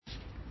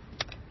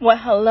Well,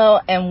 hello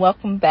and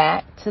welcome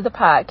back to the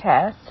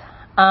podcast.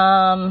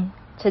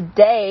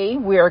 Today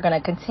we are going to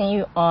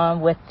continue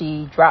on with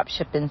the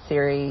Dropshipping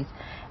series,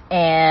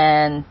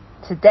 and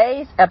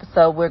today's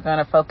episode we're going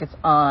to focus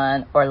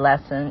on, or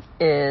lesson,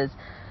 is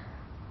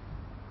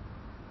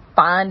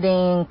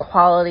finding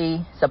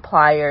quality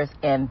suppliers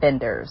and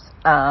vendors.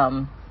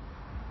 And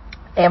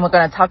we're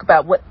going to talk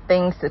about what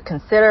things to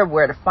consider,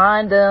 where to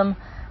find them,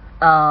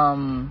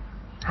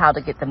 how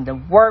to get them to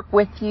work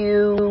with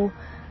you,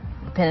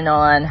 depending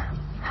on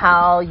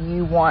how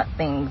you want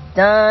things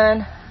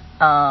done.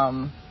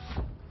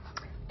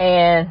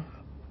 And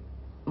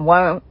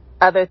one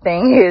other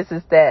thing is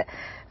that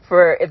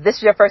if this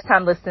is your first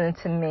time listening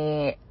to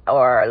me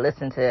or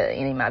listen to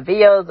any of my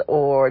videos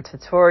or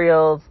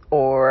tutorials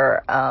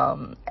or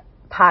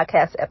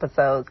podcast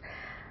episodes,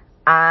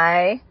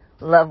 I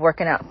love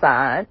working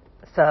outside.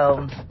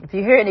 So if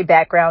you hear any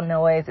background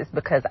noise, it's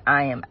because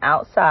I am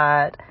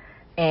outside,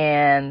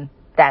 and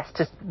that's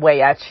just the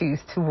way I choose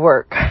to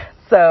work.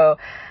 So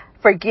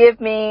forgive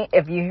me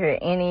if you hear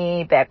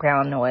any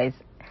background noise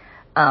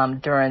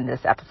during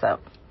this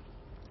episode.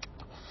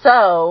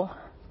 So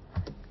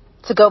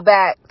to go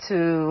back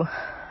to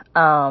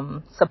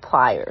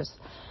suppliers.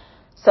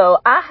 So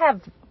I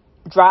have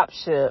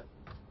dropshipped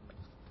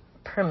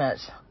pretty much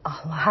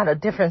a lot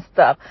of different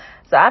stuff.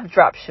 So I've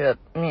dropshipped,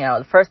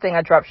 the first thing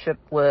I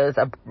dropshipped was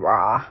a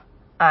bra.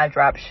 I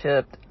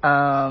dropshipped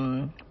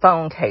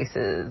phone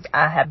cases.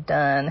 I have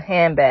done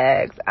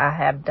handbags. I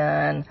have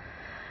done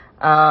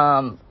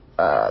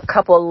a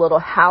couple of little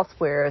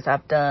housewares.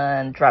 I've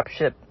done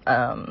dropship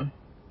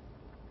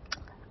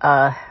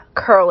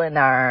curling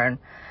iron.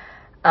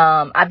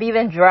 I've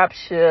even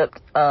dropshipped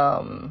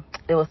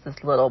there was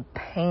this little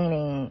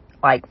painting,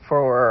 like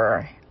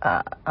for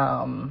I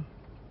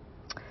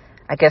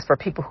guess for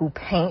people who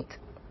paint.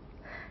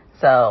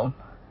 So,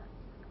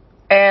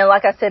 and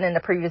like I said in the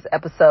previous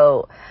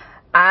episode,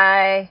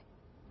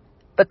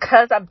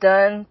 because I've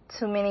done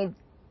too many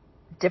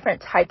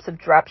different types of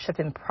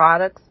dropshipping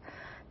products,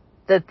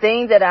 the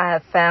thing that I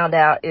have found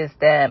out is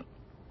that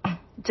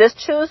just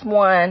choose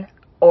one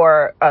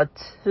or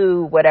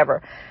two,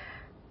 whatever,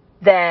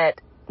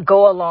 that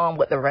go along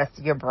with the rest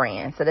of your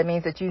brand. So that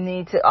means that you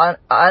need to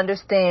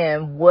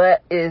understand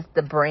what is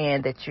the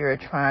brand that you're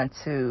trying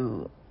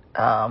to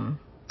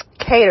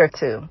cater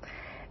to.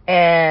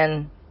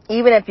 And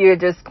even if you're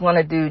just going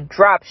to do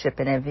drop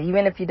shipping,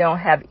 even if you don't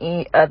have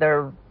any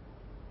other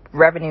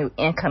revenue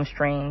income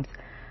streams,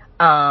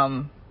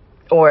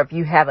 or if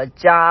you have a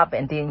job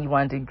and then you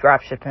want to do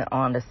drop shipping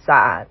on the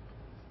side,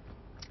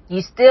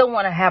 you still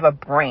want to have a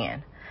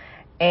brand,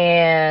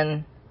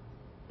 and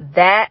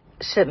that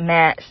should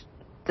match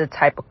the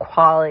type of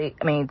quality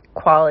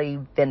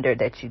vendor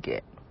that you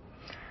get.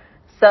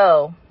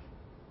 So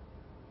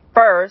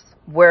first,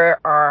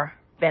 where are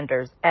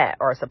vendors at,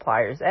 or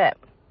suppliers at?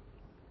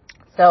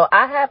 So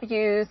I have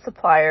used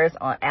suppliers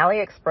on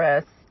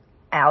AliExpress,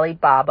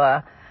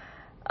 Alibaba,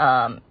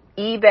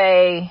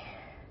 eBay,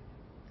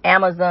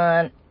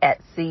 Amazon,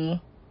 Etsy.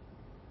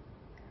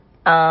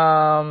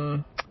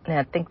 And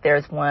I think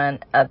there's one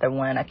other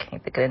one. I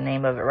can't think of the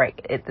name of it right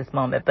at this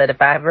moment. But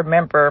if I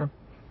remember,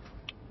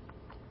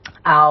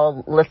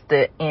 I'll list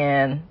it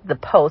in the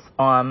post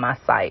on my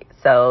site.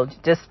 So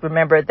just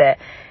remember that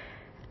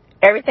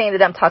everything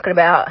that I'm talking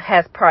about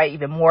has probably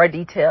even more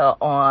detail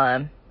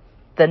on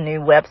the new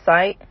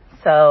website.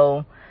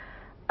 So,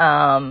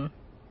 and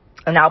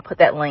I'll put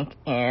that link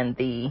in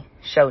the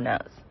show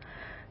notes.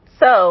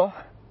 So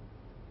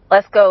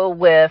let's go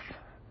with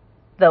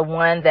the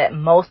one that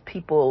most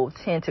people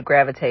tend to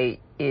gravitate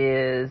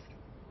is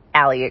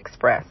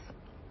AliExpress.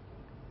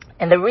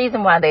 And the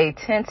reason why they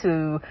tend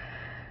to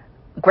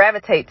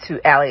gravitate to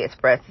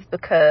AliExpress is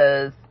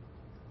because,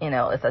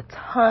 it's a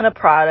ton of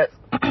products.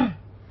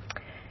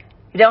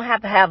 You don't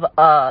have to have,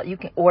 you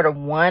can order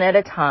one at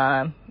a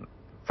time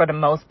for the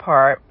most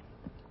part,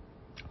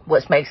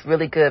 which makes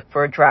really good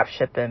for drop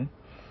shipping.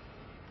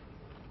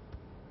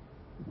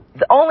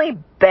 The only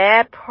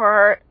bad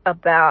part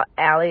about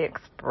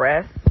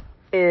AliExpress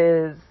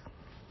is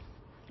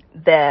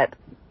that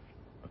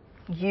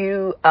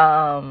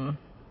I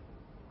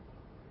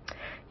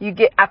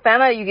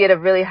found out you get a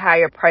really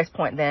higher price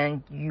point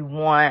than you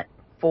want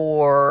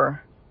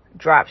for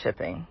drop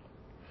shipping.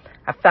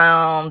 I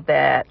found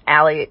that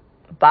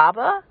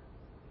Alibaba,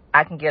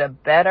 I can get a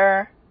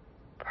better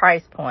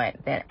price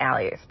point than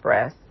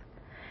AliExpress.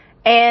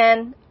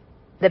 And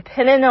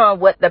depending on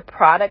what the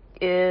product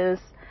is,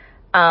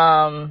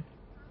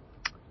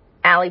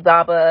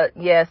 Alibaba,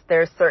 yes,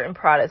 there's certain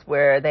products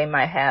where they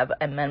might have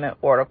a minimum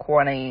order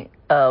quantity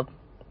of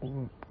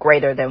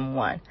greater than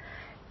one.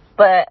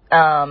 But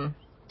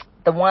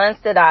the ones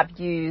that I've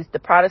used, the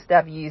products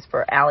that I've used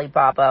for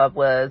Alibaba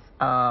was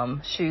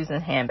shoes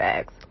and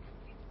handbags.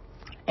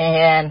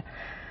 And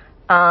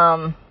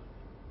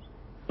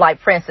like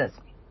for instance,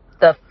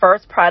 the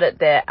first product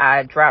that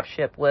I drop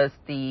shipped was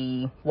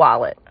the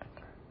wallet,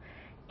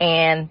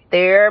 and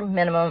their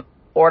minimum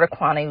order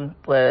quantity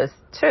was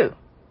 2.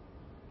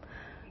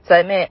 So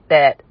it meant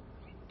that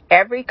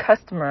every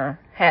customer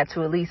had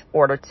to at least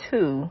order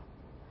 2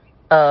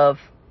 of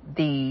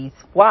these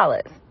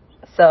wallets.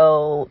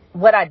 So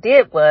what I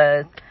did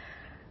was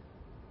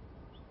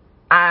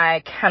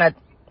I kind of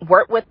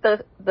worked with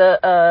the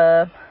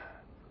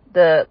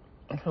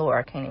Lord,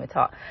 I can't even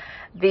talk,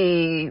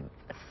 the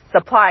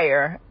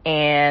supplier,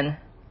 and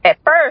at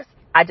first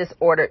I just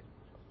ordered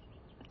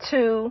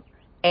 2,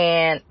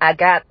 and I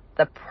got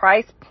the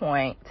price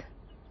point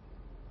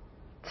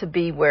to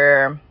be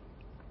where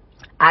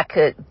I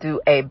could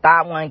do a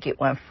buy one get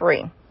one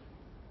free,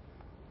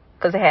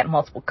 because it had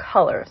multiple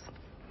colors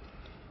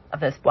of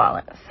this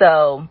wallet.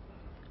 So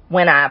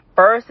when I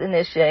first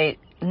initially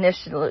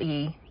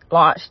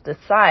launched the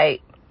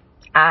site,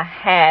 I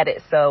had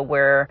it so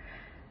where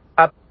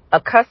a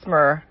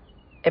customer,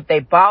 if they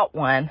bought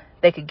one,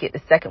 they could get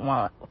the second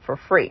one for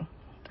free.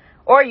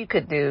 Or you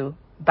could do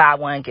buy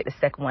one, get the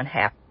second one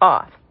half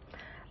off.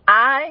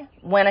 I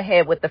went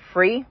ahead with the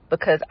free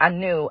because I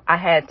knew I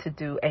had to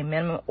do a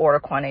minimum order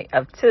quantity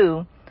of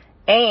 2,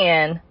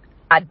 and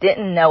I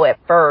didn't know at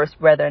first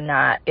whether or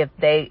not if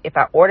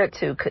I ordered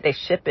 2, could they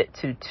ship it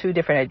to 2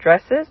 different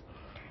addresses,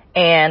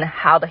 and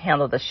how to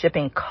handle the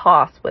shipping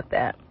costs with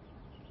that.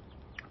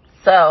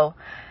 So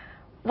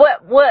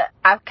what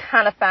I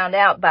kind of found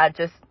out by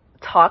just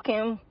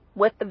talking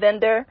with the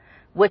vendor,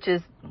 which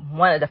is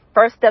one of the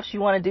first steps you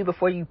want to do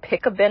before you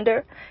pick a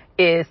vendor,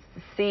 is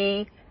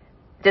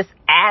just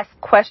ask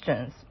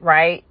questions,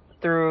 right,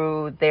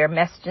 through their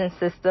messaging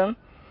system,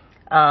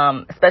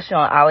 especially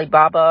on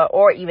Alibaba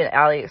or even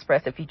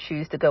AliExpress if you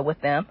choose to go with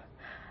them,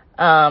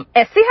 and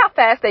see how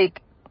fast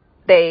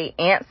they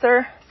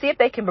answer. See if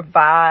they can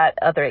provide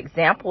other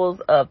examples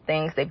of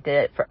things they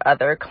did for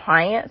other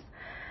clients.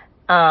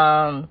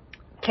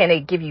 Can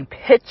they give you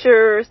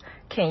pictures?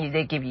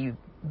 They give you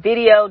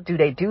video? Do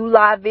they do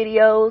live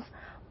videos?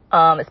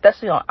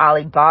 Especially on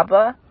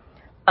Alibaba.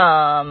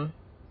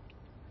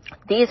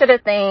 These are the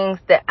things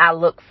that I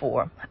look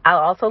for. I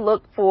also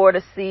look for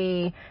to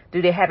see,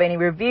 do they have any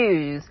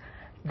reviews?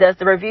 Does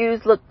the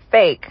reviews look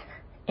fake?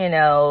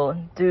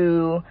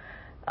 Do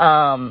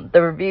the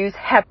reviews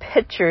have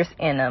pictures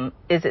in them?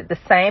 Is it the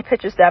same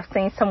pictures that I've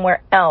seen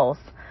somewhere else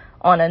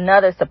on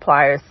another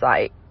supplier's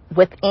site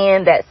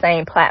within that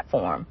same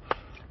platform,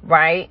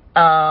 right?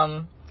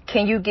 Can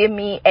you give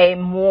me a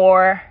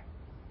more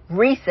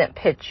recent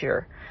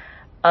picture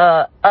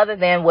other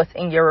than what's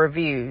in your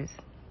reviews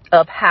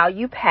of how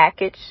you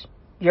package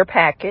your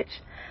package,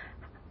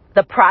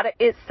 the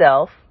product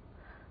itself,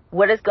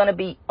 what is going to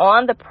be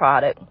on the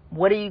product,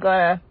 what are you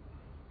going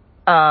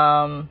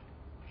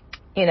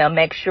to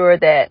make sure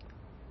that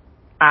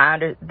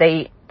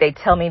they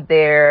tell me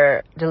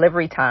their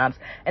delivery times.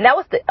 And that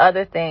was the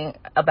other thing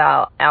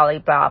about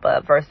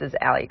Alibaba versus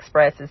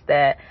AliExpress, is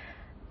that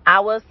I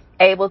was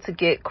able to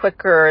get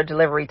quicker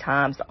delivery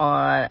times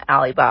on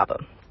Alibaba.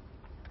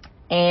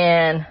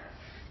 And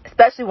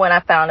especially when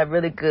I found a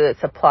really good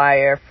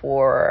supplier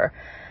for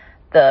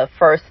the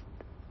first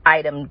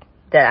item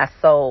that I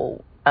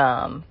sold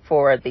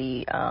for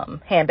the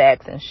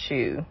handbags and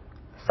shoe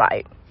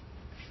site.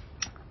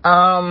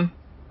 And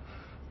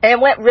it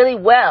went really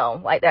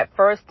well. Like that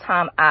first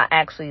time I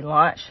actually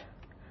launched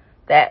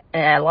that,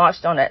 and I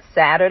launched on that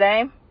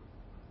Saturday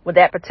with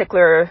that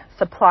particular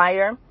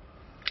supplier.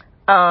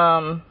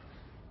 I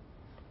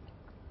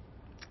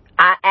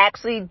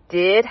actually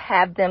did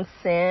have them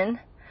send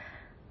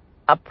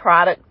a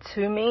product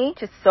to me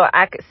just so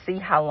I could see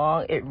how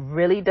long it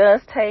really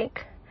does take.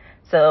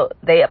 So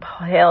they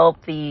upheld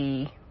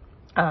the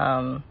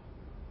time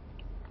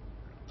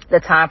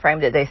frame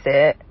that they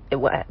said it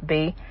would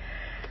be.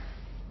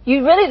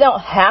 You really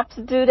don't have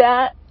to do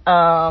that,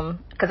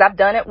 because I've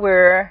done it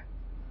where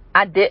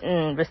I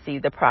didn't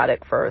receive the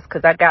product first,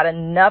 because I got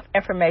enough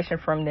information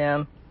from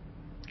them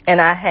and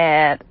I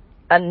had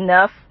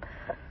enough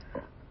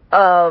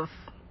of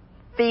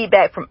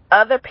feedback from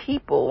other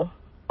people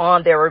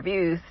on their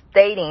reviews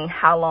stating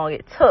how long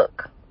it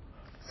took.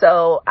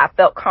 So I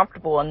felt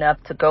comfortable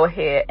enough to go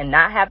ahead and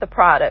not have the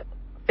product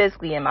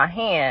physically in my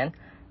hand,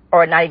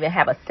 or not even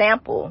have a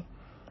sample,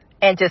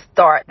 and just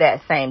start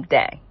that same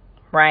day,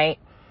 right?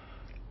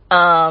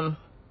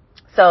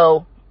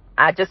 So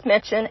I just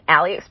mentioned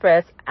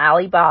AliExpress,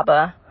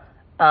 Alibaba.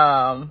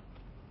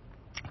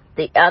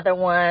 The other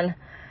one,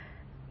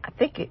 I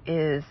think it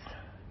is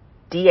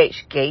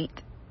DHgate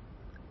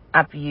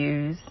I've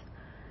used.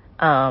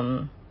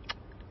 And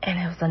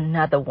it was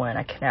another one.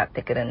 I cannot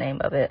think of the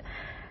name of it.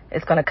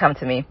 It's going to come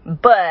to me.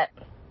 But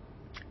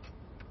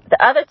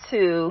the other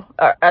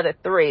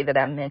three that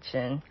I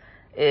mentioned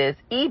is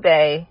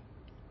eBay,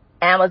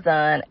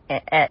 Amazon,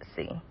 and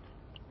Etsy.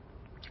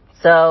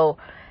 So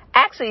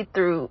actually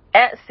through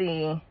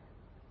Etsy,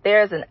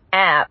 there's an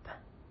app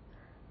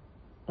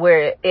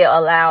where it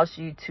allows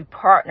you to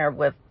partner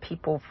with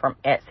people from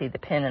Etsy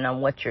depending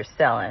on what you're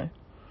selling.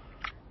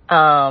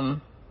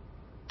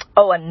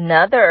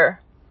 Another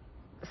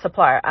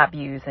supplier I've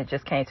used, and it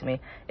just came to me,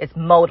 is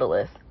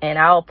Modalist, and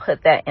I'll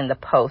put that in the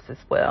post as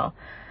well.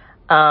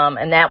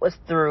 And that was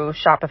through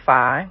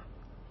Shopify,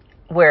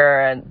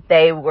 where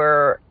they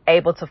were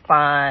able to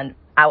find,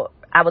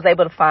 I was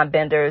able to find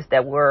vendors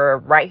that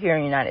were right here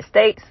in the United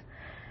States,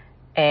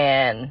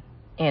 and,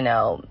 you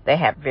know, they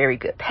have very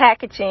good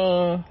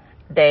packaging.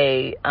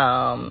 They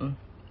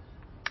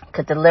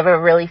could deliver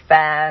really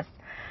fast,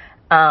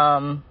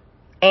 and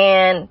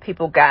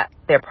people got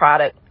their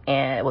product,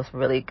 and it was a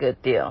really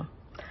good deal.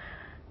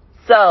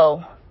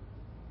 So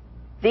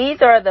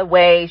these are the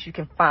ways you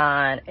can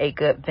find a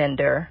good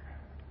vendor.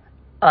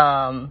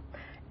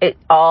 It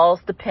all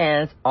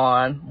depends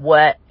on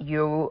what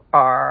you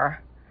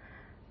are,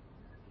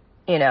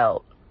 you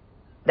know,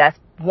 that's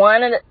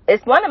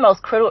it's one of the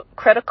most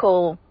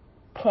critical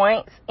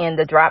points in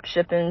the drop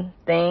shipping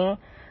thing,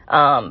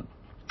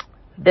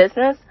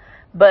 business.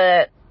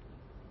 But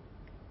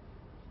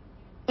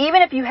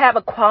even if you have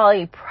a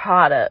quality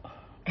product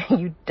and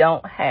you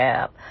don't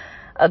have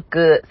a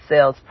good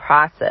sales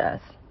process,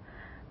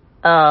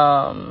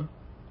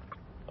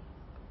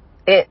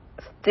 it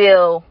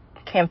still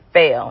can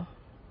fail.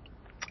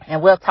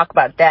 And we'll talk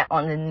about that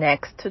on the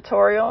next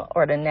tutorial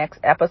or the next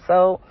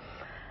episode.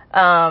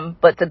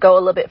 But to go a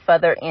little bit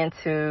further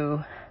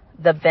into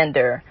the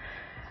vendor,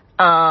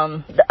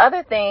 the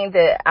other thing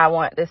that I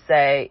want to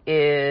say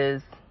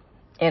is,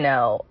 you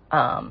know,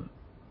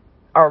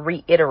 or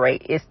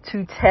reiterate, is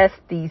to test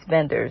these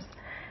vendors.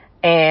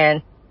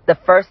 And the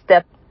first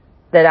step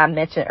that I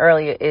mentioned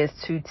earlier is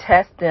to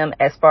test them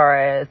as far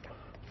as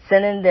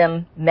sending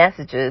them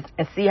messages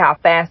and see how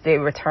fast they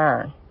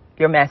return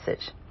your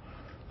message.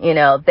 You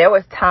know, there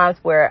was times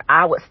where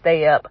I would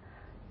stay up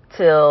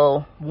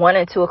till 1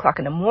 and 2 o'clock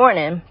in the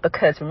morning,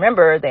 because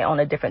remember, they're on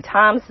a different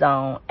time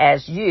zone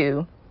as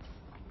you,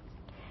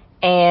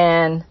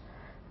 and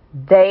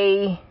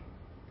they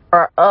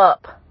are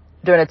up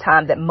during the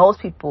time that most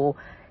people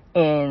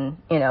in,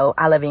 you know,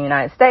 I live in the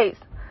United States,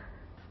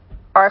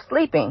 are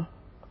sleeping.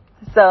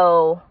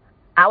 So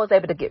I was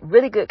able to get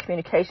really good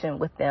communication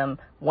with them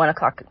 1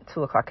 o'clock,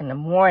 2 o'clock in the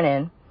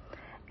morning,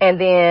 and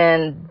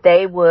then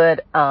they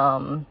would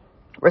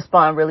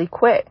respond really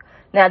quick.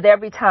 Now, there'll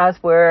be times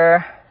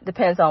where,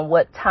 depends on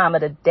what time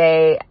of the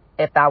day,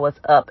 if I was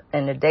up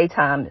in the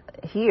daytime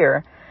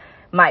here,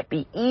 might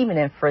be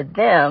evening for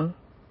them,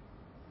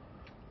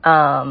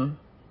 and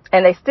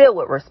they still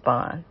would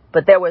respond.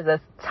 But there was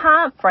a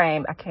time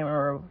frame, I can't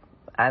remember,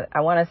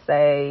 I want to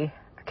say,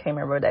 I can't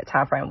remember that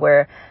time frame,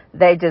 where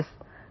they just,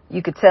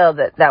 you could tell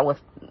that was,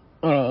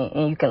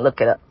 and you can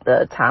look at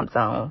the time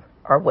zone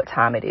or what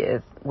time it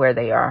is where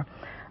they are,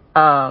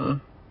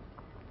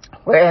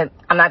 where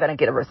I'm not going to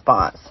get a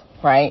response,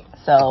 right?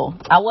 So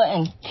I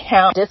wouldn't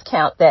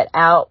discount that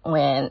out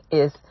when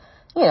it's,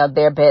 you know,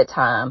 their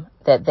bedtime,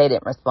 that they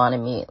didn't respond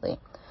immediately.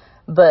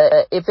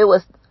 But if it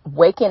was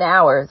waking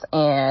hours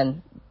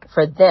and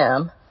for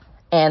them,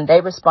 and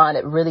they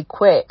responded really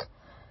quick,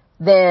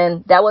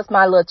 then that was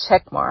my little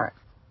check mark.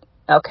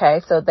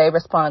 Okay, so they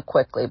respond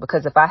quickly,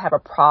 because if I have a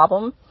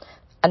problem,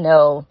 I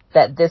know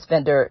that this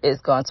vendor is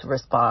going to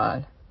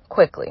respond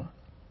quickly.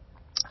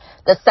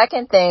 The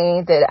second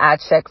thing that I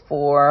checked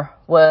for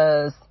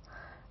was,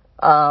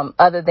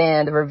 other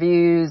than the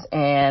reviews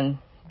and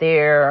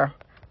their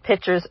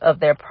pictures of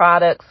their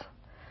products,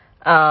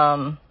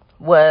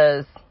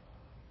 was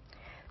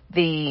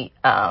the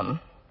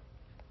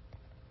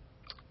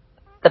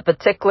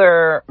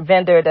particular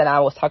vendor that I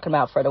was talking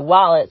about for the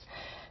wallets.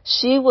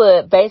 She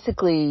would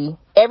basically,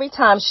 every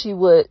time she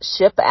would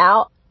ship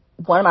out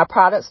one of my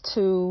products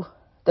to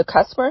the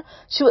customer,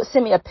 she would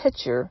send me a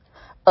picture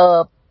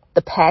of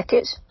the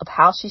package, of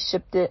how she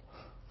shipped it,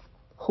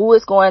 who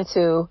it's going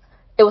to.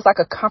 It was like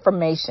a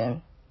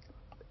confirmation.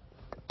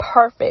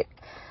 Perfect.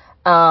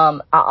 I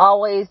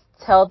always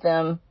tell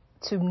them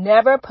to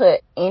never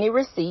put any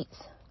receipts,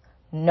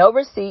 no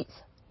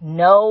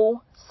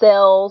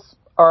sales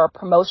or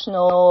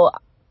promotional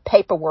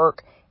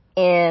paperwork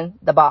in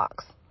the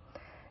box.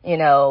 You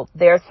know,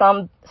 there are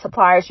some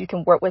suppliers you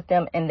can work with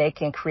them and they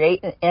can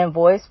create an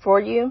invoice for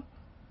you,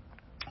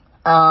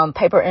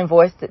 paper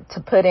invoice to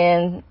put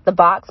in the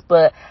box.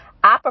 But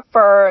I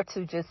prefer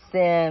to just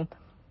send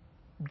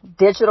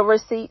digital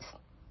receipts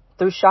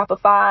through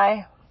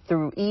Shopify,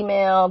 through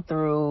email,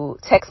 through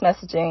text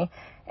messaging,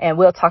 and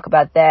we'll talk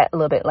about that a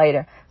little bit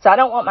later. So I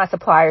don't want my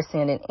suppliers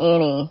sending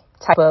any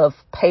type of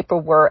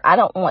paperwork. I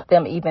don't want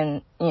them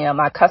even, you know,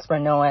 my customer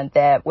knowing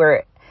that where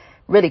it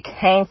really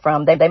came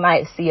from. They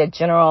might see a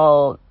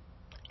general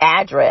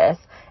address,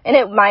 and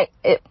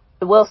it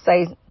will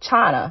say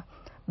China,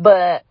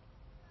 but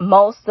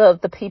most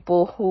of the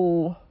people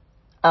who,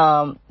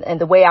 and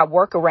the way I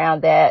work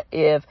around that,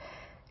 if,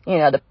 you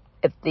know,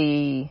 if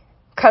the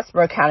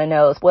customer kind of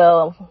knows,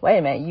 well, wait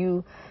a minute,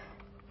 you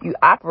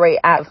operate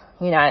out of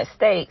the United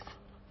States,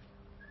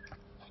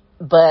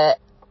 but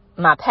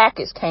my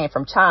package came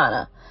from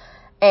China.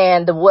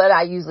 And what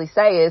I usually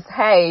say is,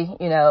 hey,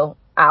 you know,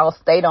 I'll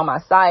state on my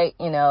site,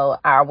 you know,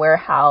 our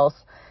warehouse,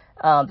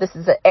 this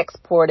is an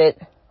exported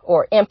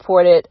or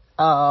imported,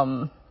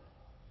 from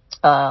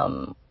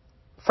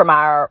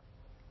our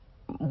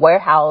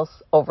warehouse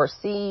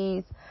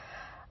overseas.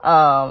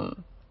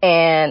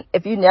 And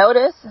if you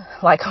notice,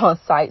 like on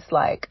sites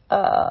like,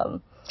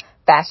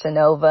 Fashion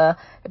Nova,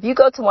 if you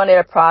go to one of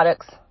their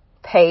products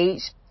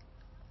page,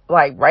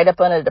 like right up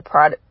under the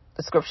product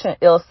description,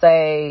 it'll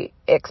say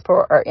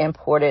export or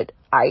imported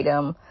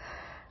item.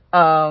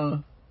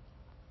 And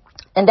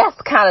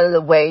that's kind of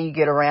the way you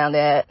get around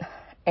that.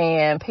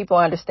 And people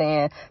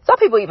understand. Some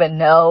people even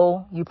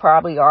know you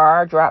probably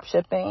are drop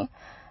shipping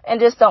and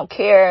just don't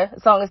care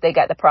as long as they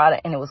got the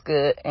product and it was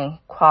good and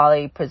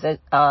quality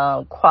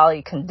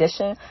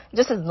condition,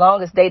 just as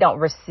long as they don't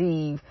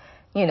receive,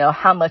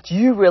 how much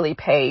you really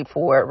paid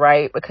for it,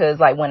 right? Because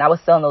like when I was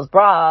selling those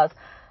bras,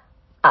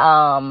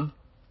 the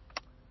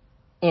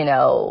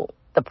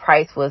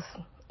price was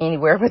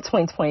anywhere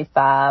between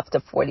 $25 to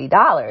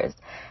 $40,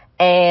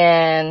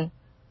 and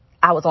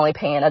I was only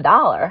paying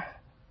 $1,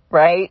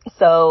 right?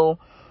 So,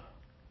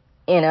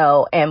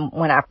 and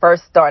when I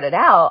first started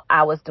out,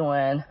 I was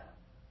doing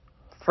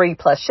free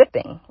plus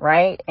shipping,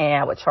 right? And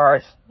I would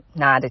charge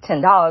 $9 to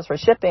 $10 for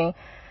shipping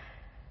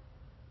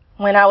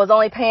when I was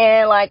only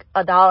paying like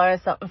 $1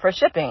 and something for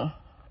shipping,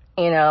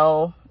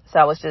 So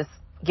I was just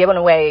giving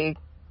away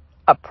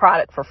a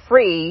product for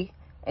free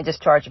and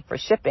just charging for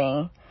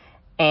shipping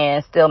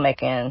and still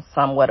making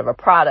somewhat of a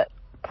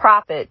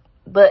profit,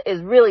 but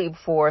it's really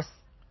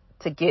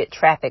to get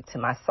traffic to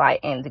my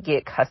site and to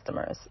get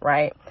customers,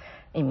 right?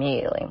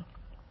 Immediately.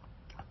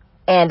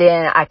 And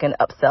then I can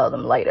upsell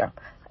them later,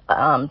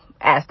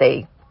 as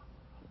they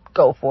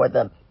go for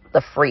the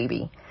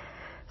freebie.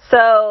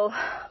 So,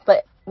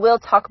 but we'll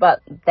talk about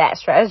that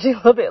strategy a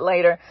little bit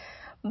later.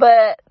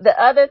 But the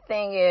other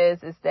thing is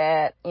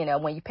that,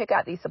 when you pick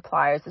out these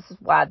suppliers, this is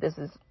why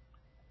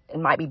it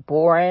might be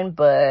boring,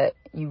 but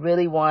you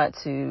really want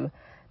to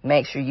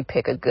make sure you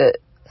pick a good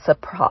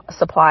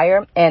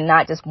supplier and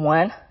not just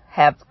one,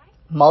 have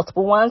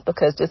multiple ones,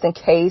 because just in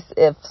case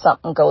if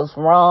something goes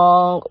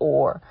wrong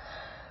or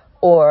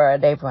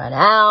they've run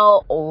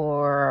out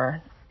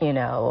or, what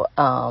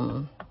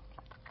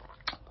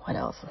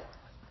else?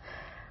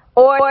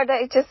 Or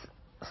they just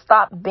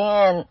stop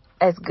being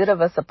as good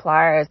of a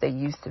supplier as they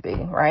used to be,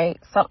 right?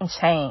 Something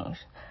changed.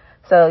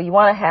 So you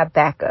want to have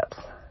backups.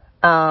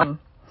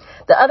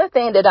 The other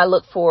thing that I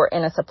look for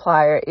in a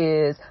supplier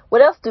is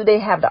what else do they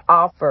have to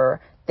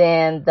offer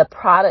than the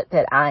product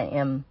that I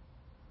am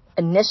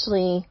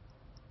initially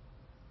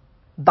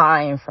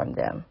buying from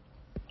them.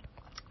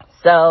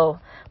 So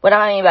what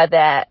I mean by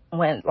that,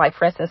 when, like,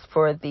 for instance,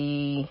 for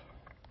the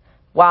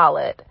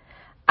wallet,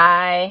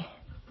 I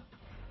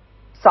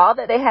saw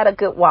that they had a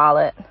good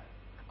wallet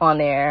on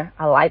there.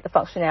 I liked the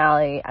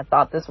functionality. I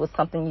thought this was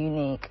something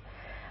unique,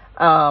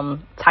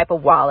 type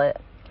of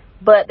wallet.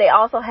 But they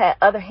also had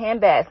other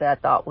handbags that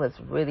I thought was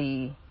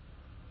really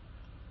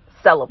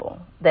sellable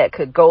that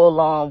could go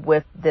along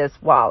with this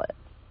wallet.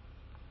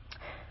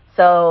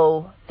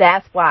 So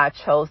that's why I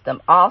chose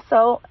them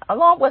also,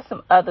 along with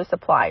some other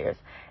suppliers.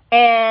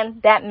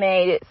 And that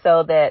made it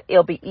so that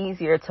it'll be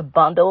easier to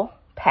bundle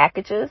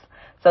packages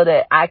so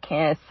that I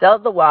can sell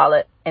the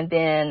wallet and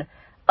then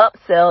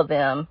upsell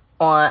them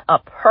on a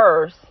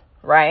purse,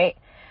 right,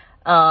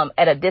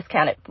 at a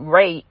discounted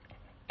rate,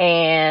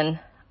 and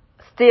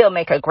still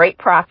make a great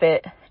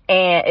profit,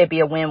 and it'd be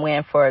a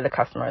win-win for the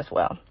customer as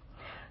well.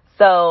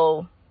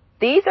 So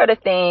these are the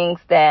things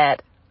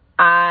that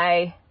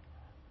I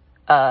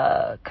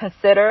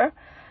consider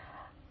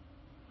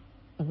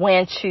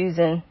when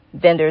choosing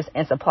vendors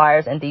and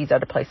suppliers, and these are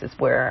the places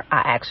where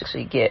I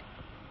actually get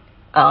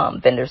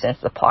vendors and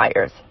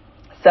suppliers.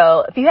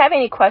 So if you have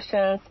any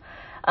questions,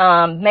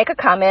 make a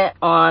comment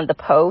on the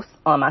post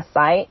on my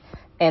site,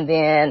 and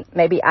then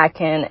maybe I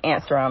can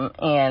answer them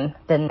in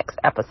the next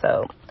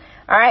episode.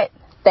 All right.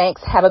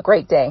 Thanks. Have a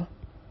great day.